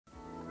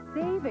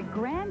Save at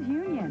Grand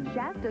Union.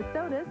 Shasta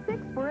soda,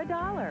 6 for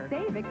 $1.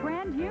 Save at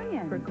Grand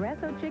Union.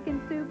 Progresso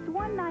chicken soups,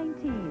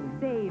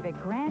 $1.19. Save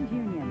at Grand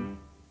Union.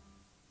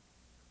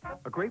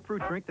 A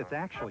grapefruit drink that's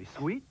actually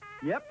sweet?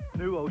 Yep,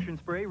 new Ocean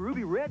Spray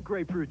Ruby Red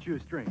Grapefruit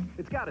Juice drink.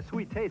 It's got a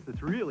sweet taste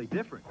that's really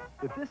different.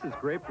 If this is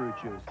grapefruit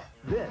juice,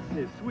 this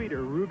is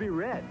sweeter Ruby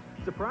Red.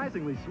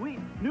 Surprisingly sweet,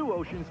 new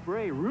Ocean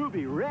Spray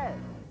Ruby Red.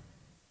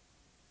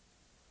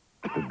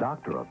 To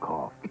doctor a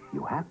cough,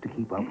 you have to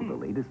keep up with the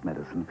latest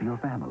medicine for your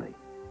family.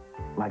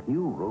 Like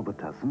new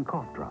Robitussin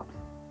cough drops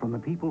from the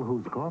people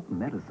whose cough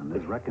medicine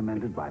is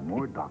recommended by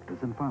more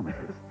doctors and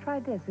pharmacists. Try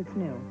this, it's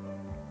new.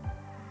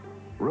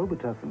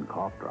 Robitussin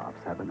cough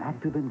drops have an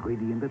active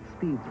ingredient that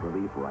speeds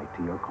relief right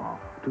to your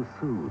cough to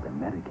soothe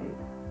and medicate.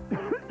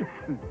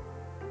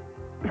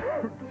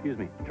 Excuse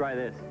me, try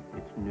this.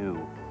 It's new.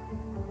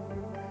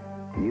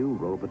 New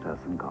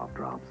Robitussin cough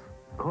drops.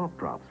 Cough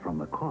drops from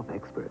the cough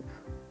experts.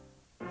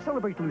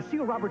 Celebrate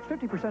Lucille Roberts'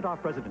 50%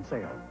 off President's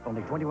Sale.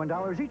 Only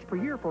 $21 each per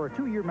year for a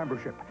 2-year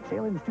membership.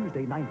 Sale ends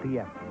Tuesday, 9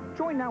 p.m.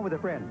 Join now with a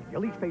friend.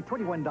 You'll each pay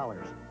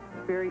 $21.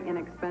 Very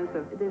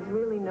inexpensive. There's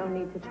really no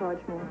need to charge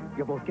more.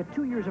 You'll both get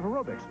 2 years of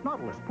aerobics,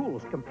 Nautilus,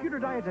 pools, computer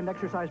diets and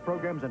exercise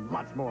programs, and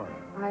lots more.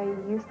 I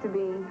used to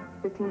be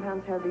 15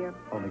 pounds heavier.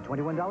 Only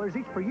 $21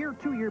 each per year,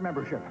 2-year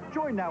membership.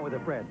 Join now with a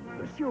friend.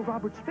 Lucille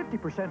Roberts'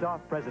 50%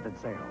 off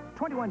President's Sale.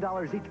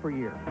 $21 each per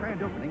year.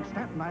 Grand opening,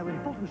 Staten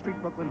Island, Fulton Street,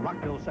 Brooklyn,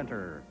 Rockville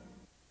Center.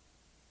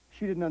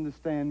 She didn't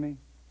understand me.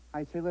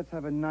 I'd say, let's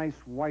have a nice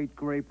white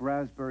grape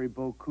raspberry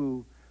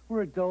Boku.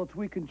 We're adults,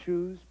 we can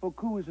choose.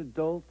 Boku is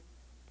adult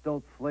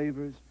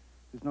flavors.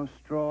 There's no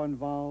straw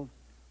involved.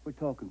 We're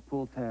talking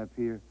pull tab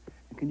here.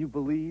 And can you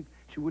believe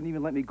she wouldn't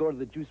even let me go to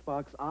the juice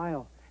box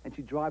aisle, and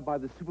she'd drive by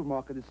the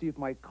supermarket to see if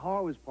my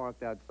car was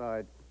parked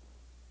outside.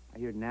 I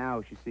hear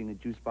now she's seeing a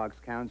juice box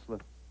counselor.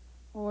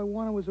 All I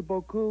wanted was a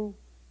Boku.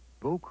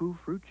 Boku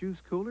fruit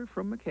juice cooler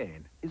from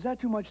McCain. Is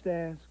that too much to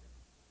ask?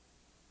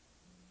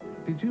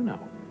 Did you know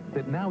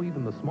that now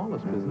even the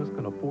smallest business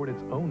can afford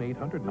its own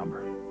 800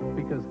 number?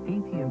 Because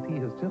AT&T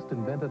has just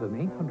invented an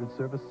 800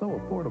 service so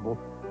affordable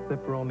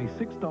that for only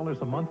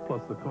 $6 a month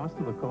plus the cost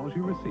of the calls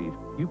you receive,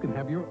 you can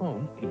have your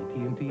own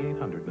AT&T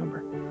 800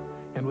 number.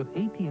 And with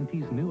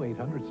AT&T's new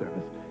 800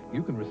 service,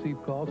 you can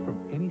receive calls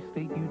from any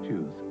state you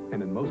choose,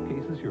 and in most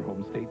cases, your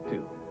home state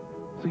too.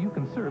 So you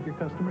can serve your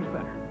customers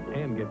better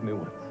and get new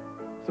ones.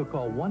 So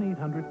call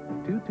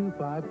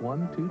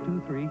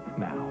 1-800-225-1223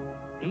 now.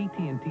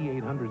 AT&T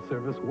 800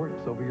 service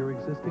works over your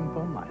existing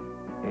phone line.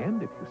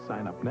 And if you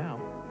sign up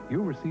now,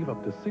 you'll receive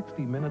up to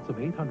 60 minutes of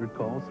 800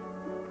 calls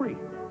free.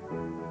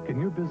 Can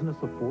your business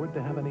afford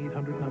to have an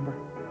 800 number?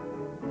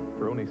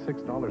 For only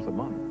 $6 a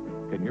month,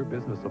 can your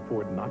business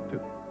afford not to?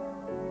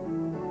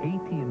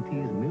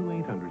 AT&T's new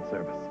 800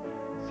 service.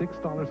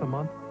 $6 a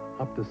month,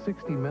 up to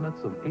 60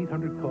 minutes of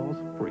 800 calls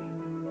free.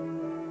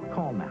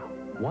 Call now.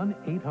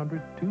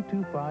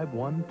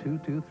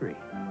 1-800-225-1223.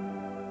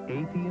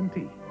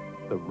 AT&T,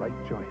 the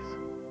right choice.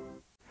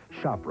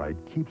 ShopRite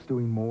keeps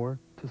doing more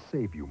to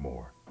save you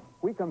more.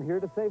 We come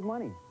here to save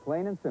money,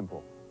 plain and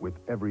simple.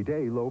 With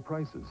everyday low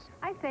prices.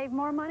 I save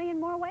more money in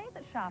more ways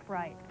at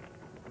ShopRite.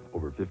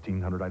 Over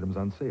 1,500 items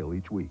on sale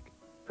each week.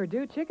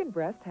 Purdue chicken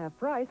breast half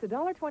price,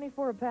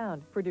 $1.24 a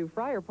pound. Purdue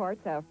fryer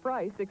parts half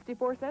price,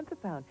 64 cents a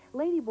pound.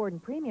 Lady Borden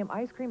premium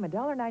ice cream,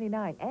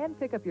 $1.99. And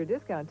pick up your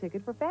discount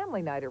ticket for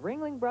family night at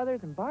Ringling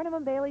Brothers and Barnum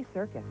and Bailey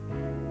Circus.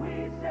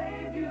 We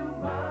saved you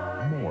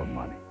money. More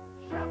money.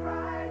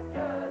 ShopRite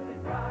does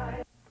it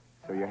right.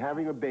 So you're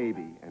having a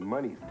baby and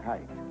money's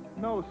tight.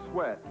 No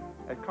sweat.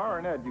 At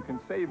Coronet, you can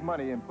save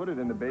money and put it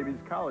in the baby's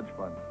college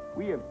fund.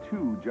 We have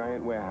 2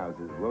 giant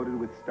warehouses loaded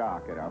with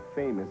stock at our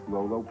famous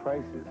low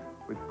prices.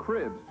 With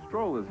cribs,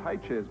 strollers, high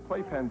chairs,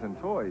 playpens, and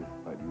toys.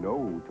 But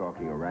no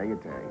talking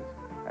orangutans.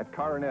 At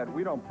Coronet,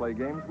 we don't play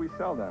games, we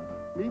sell them.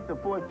 Meet the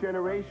 4th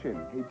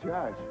generation. Hey,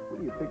 Josh, what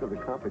do you think of the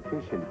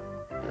competition?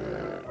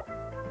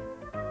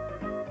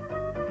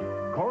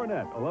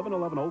 Coronet,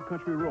 1111 Old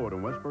Country Road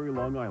in Westbury,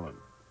 Long Island.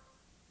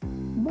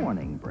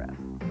 Morning breath.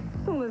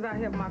 As soon as I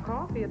have my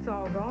coffee, it's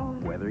all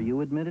gone. Whether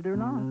you admit it or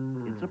not,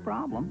 it's a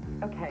problem.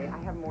 Okay, I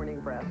have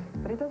morning breath,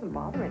 but it doesn't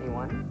bother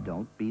anyone.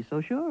 Don't be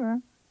so sure.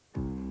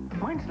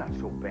 Mine's not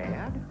so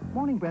bad.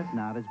 Morning breath's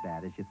not as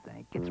bad as you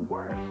think. It's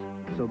worse.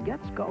 So get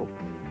Scope.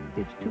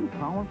 Its 2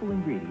 powerful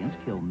ingredients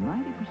kill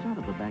 90%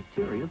 of the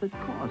bacteria that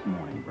cause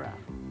morning breath.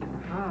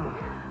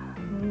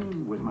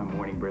 Was my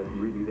morning breath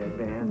really that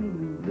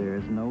bad?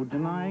 There's no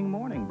denying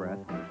morning breath,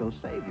 so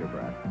save your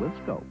breath with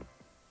Scope.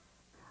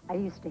 I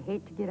used to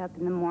hate to get up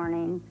in the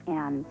morning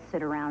and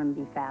sit around and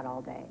be fat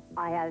all day.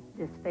 I had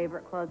this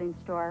favorite clothing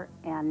store,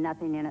 and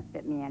nothing in it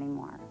fit me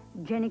anymore.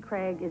 Jenny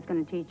Craig is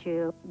going to teach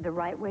you the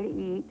right way to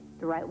eat,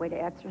 the right way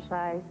to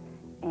exercise,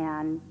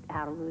 and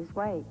how to lose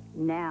weight.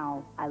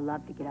 Now, I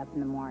love to get up in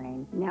the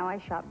morning. Now I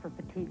shop for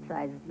petite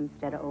sizes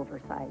instead of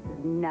oversizes.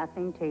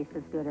 Nothing tastes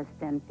as good as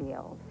Thin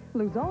Field.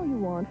 Lose all you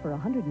want for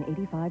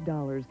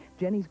 $185.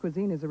 Jenny's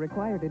Cuisine is a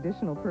required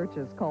additional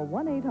purchase. Call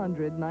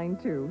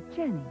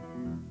 1-800-92-JENNY.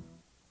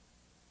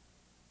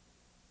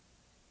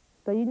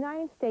 The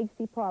United States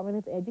Department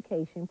of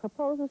Education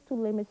proposes to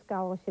limit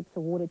scholarships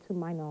awarded to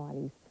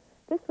minorities.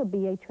 This would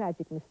be a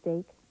tragic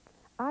mistake.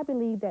 I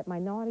believe that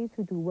minorities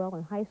who do well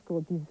in high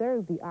school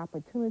deserve the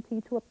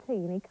opportunity to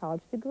obtain a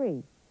college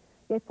degree.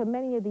 Yet for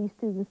many of these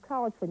students,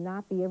 college would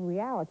not be a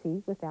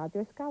reality without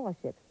their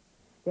scholarships.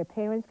 Their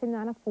parents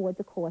cannot afford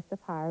the cost of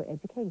higher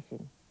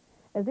education.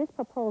 If this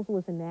proposal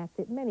is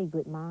enacted, many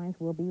good minds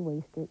will be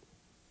wasted.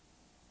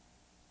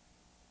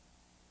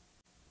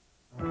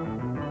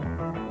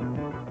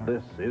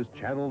 This is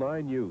Channel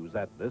 9 News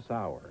at this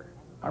hour.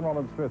 I'm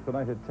Roland Smith.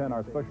 Tonight at 10,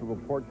 our special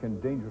report,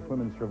 Can Dangerous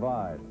Women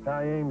Survive?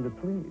 I aim to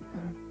please.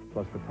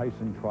 Plus the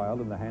Tyson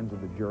trial in the hands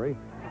of the jury.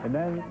 And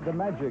then the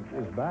magic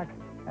is back,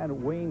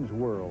 and Wayne's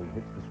World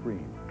hits the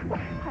screen.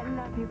 I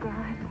love you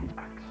guys.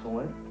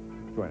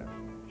 Excellent. Join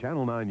us.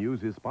 Channel 9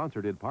 News is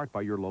sponsored in part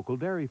by your local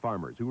dairy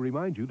farmers who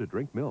remind you to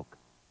drink milk.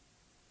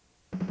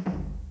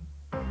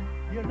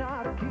 You're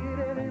not a kid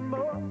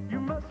anymore.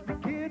 You must be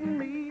kidding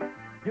me.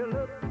 You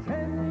look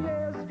 10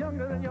 years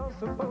younger than you're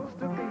supposed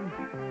to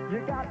be.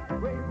 You got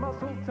great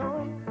muscle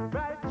tone,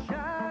 bright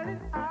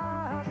shining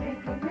eyes.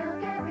 Drinking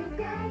milk every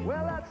day.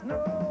 Well, that's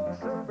no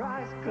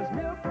surprise, 'cause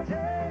milk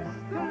tastes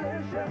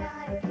delicious. You're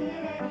not a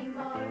kid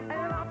anymore.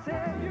 And I'll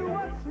tell you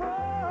what's more.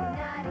 You're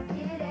not a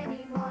kid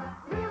anymore.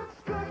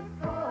 Milk's good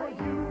for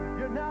you.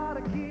 You're not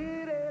a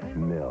kid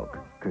anymore. Milk,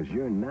 'cause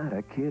you're not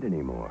a kid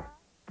anymore.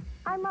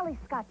 I'm Molly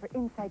Scott for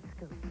Inside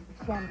Scoop.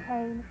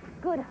 Champagne,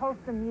 good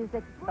wholesome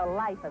music, the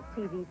life of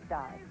TV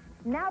stars.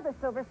 Now the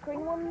silver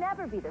screen will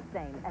never be the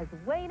same as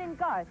Wayne and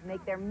Garth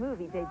make their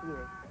movie debut.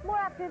 More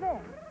after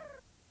this.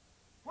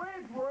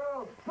 Wayne's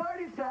World,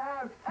 party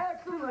time,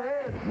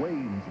 excellent.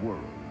 Wayne's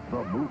World,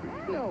 the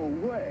movie. No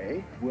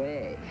way.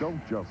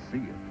 Don't just see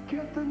it.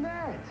 Get the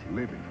net.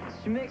 Live it.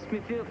 She makes me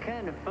feel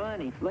kind of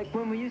funny, like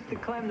when we used to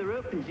climb the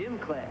rope in gym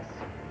class.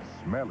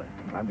 Smell it.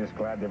 I'm just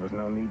glad there was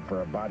no need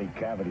for a body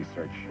cavity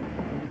search.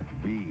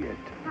 Be it.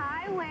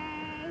 Hi,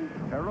 Wayne.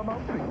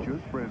 Paramount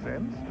Pictures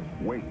presents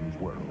Wayne's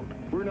World.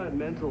 We're not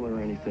mental or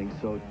anything,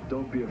 so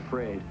don't be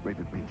afraid.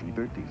 Rated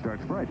PG-13.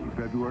 Starts Friday,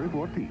 February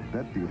 14th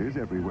at theaters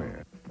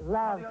everywhere.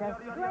 Love does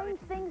strange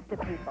things to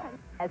people,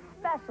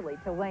 especially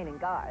to Wayne and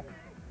Garth.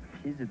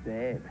 She's a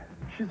babe.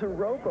 She's a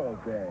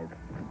robo-babe.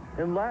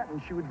 In Latin,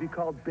 she would be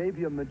called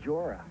Babia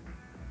Majora.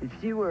 If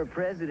she were a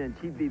president,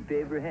 she'd be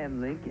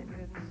Abraham Lincoln.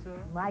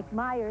 Mike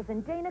Myers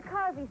and Dana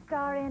Carvey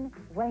star in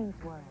Wayne's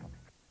World.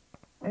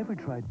 Ever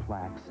tried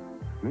Plax?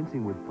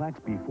 Rinsing with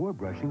Plax before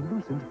brushing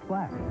loosens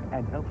plaque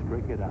and helps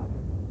break it up.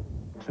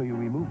 So you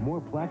remove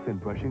more plaque than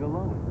brushing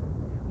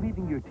alone,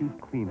 leaving your teeth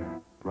cleaner,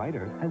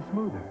 brighter, and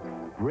smoother.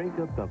 Break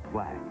up the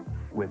plaque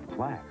with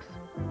Plax.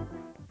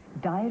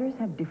 Dieters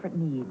have different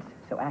needs,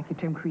 so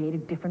Acutrim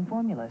created different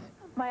formulas.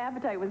 My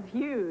appetite was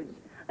huge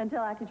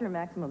until Acutrim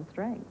Maximum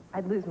Strength.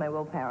 I'd lose my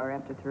willpower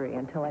after 3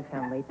 until I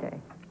found late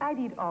day. I'd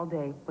eat all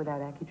day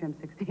without Acutrim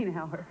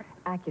 16-hour.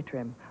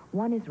 Acutrim,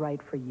 one is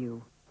right for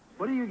you.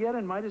 What do you get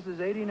in Midas's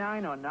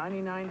 $89 or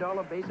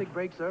 $99 basic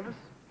brake service?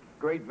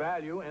 Great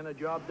value and a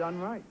job done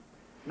right.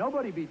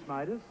 Nobody beats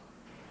Midas.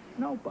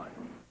 Nobody.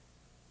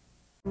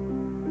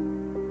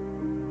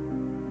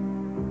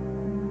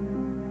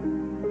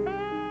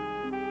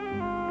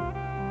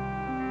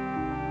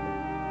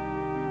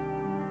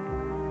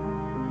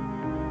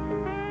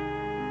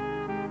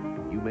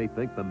 You may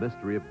think the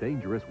mystery of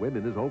dangerous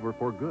women is over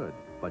for good,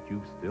 but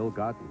you've still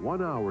got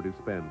 1 hour to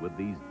spend with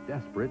these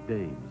desperate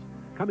dames.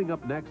 Coming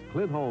up next,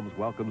 Clint Holmes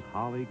welcomes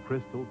Holly,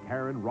 Crystal,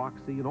 Karen,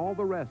 Roxy, and all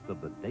the rest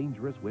of the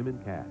Dangerous Women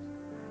cast.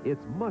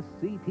 It's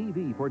must-see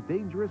TV for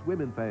Dangerous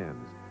Women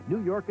fans.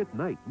 New York at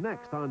Night,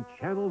 next on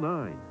Channel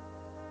 9.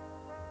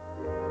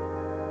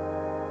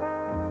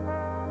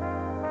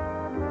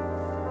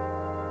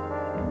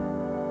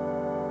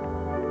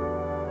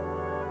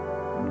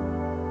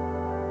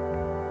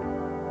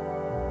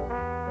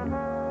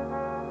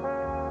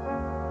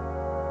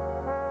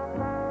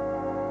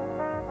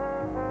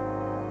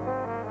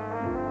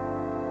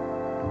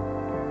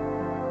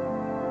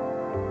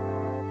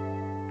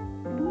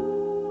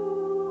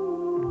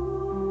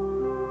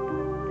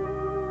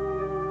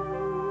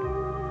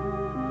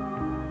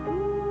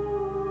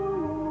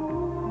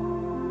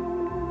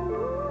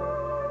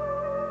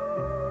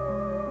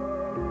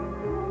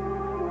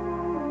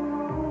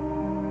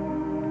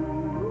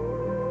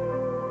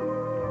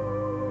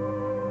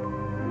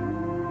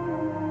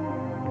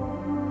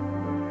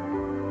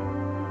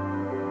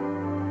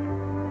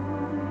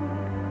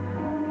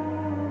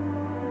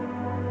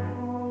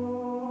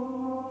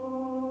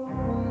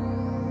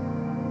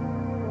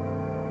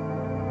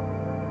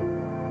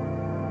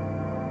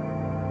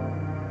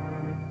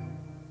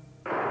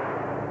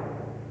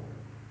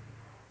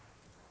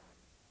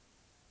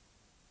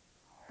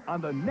 On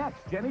the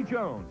next Jenny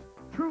Jones,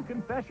 true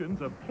confessions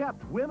of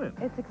kept women.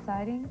 It's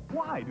exciting.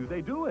 Why do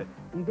they do it?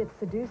 You get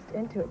seduced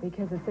into it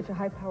because it's such a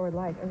high-powered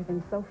life.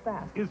 Everything's so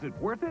fast. Is it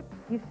worth it?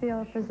 You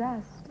feel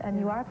possessed, and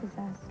you are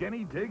possessed.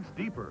 Jenny digs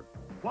deeper.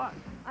 What?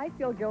 I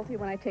feel guilty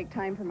when I take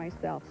time for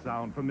myself.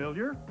 Sound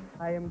familiar?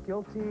 I am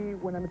guilty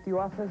when I'm at the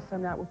office.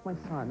 I'm not with my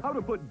son. How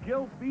to put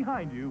guilt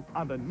behind you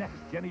on the next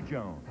Jenny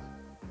Jones.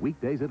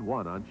 Weekdays at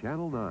 1 on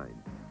Channel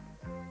 9.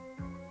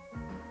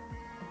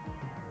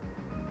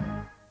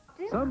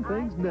 Some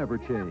things never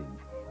change.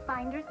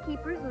 Finders,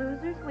 keepers,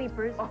 losers,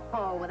 sweepers.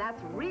 Oh, well,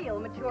 that's real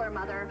mature,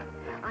 Mother.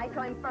 I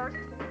saw him first,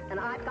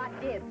 and I've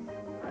got dibs.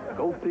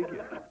 Go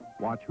figure.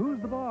 Watch Who's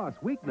the Boss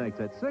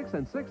weeknights at 6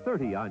 and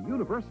 6:30 on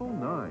Universal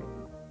 9.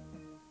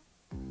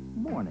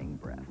 Morning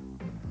breath.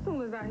 As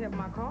soon as I have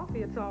my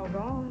coffee, it's all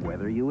gone.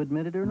 Whether you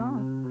admit it or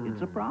not,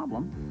 it's a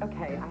problem.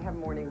 Okay, I have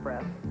morning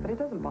breath, but it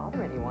doesn't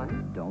bother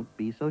anyone. Don't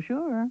be so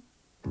sure.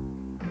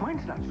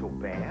 Mine's not so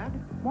bad.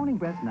 Morning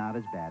breath's not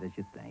as bad as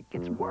you think.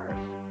 It's worse.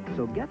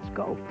 So get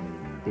Scope.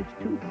 Its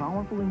 2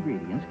 powerful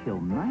ingredients kill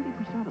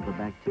 90% of the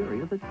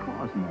bacteria that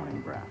cause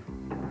morning breath.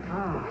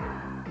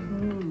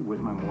 Was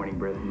my morning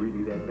breath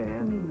really that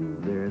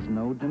bad? There's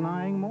no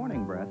denying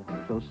morning breath,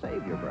 so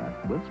save your breath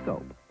with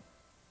Scope.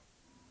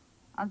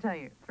 I'll tell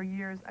you, for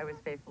years I was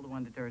faithful to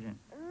one detergent.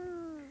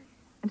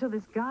 Until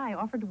this guy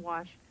offered to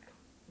wash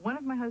one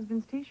of my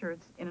husband's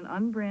T-shirts in an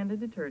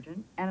unbranded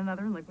detergent and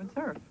another in liquid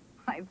surf.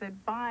 I said,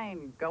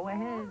 fine, go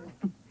ahead.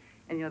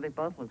 And, you know, they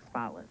both look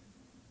spotless.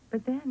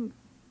 But then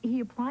he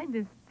applied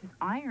this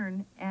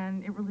iron,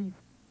 and it released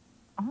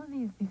all of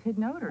these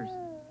hidden odors.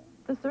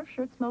 The surf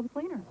shirt smelled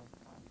cleaner.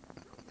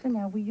 So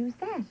now we use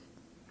that.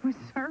 With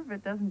surf,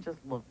 it doesn't just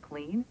look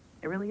clean.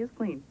 It really is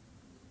clean.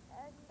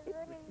 It's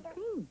really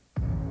clean.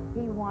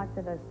 He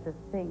wanted us to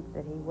think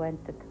that he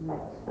went to commit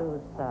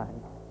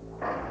suicide.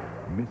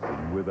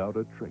 Missing without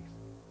a trace.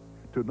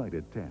 Tonight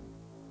at 10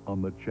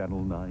 on the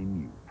Channel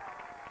 9 News.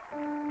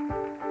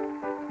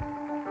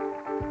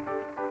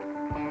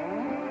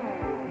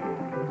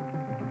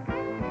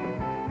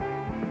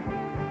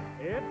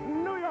 It's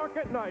New York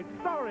at Night,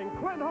 starring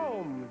Clint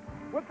Holmes,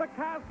 with the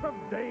cast of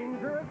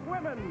Dangerous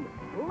Women,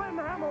 Lynn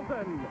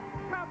Hamilton,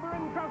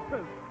 Catherine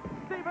Justice,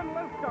 Stephen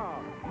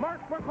Liska,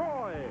 Mark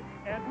McCoy,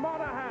 Ed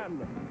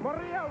Monahan,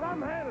 Maria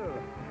Ramhel,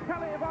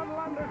 Kelly von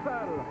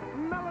Landersell,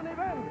 Melanie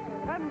Vance,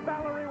 and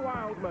Valerie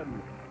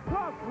Wildman,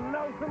 plus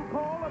Nelson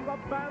Cole and the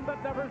band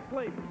that never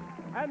sleeps.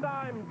 And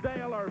I'm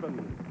Dale Irvin.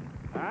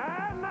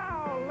 And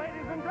now,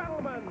 ladies and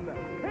gentlemen,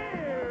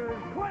 here's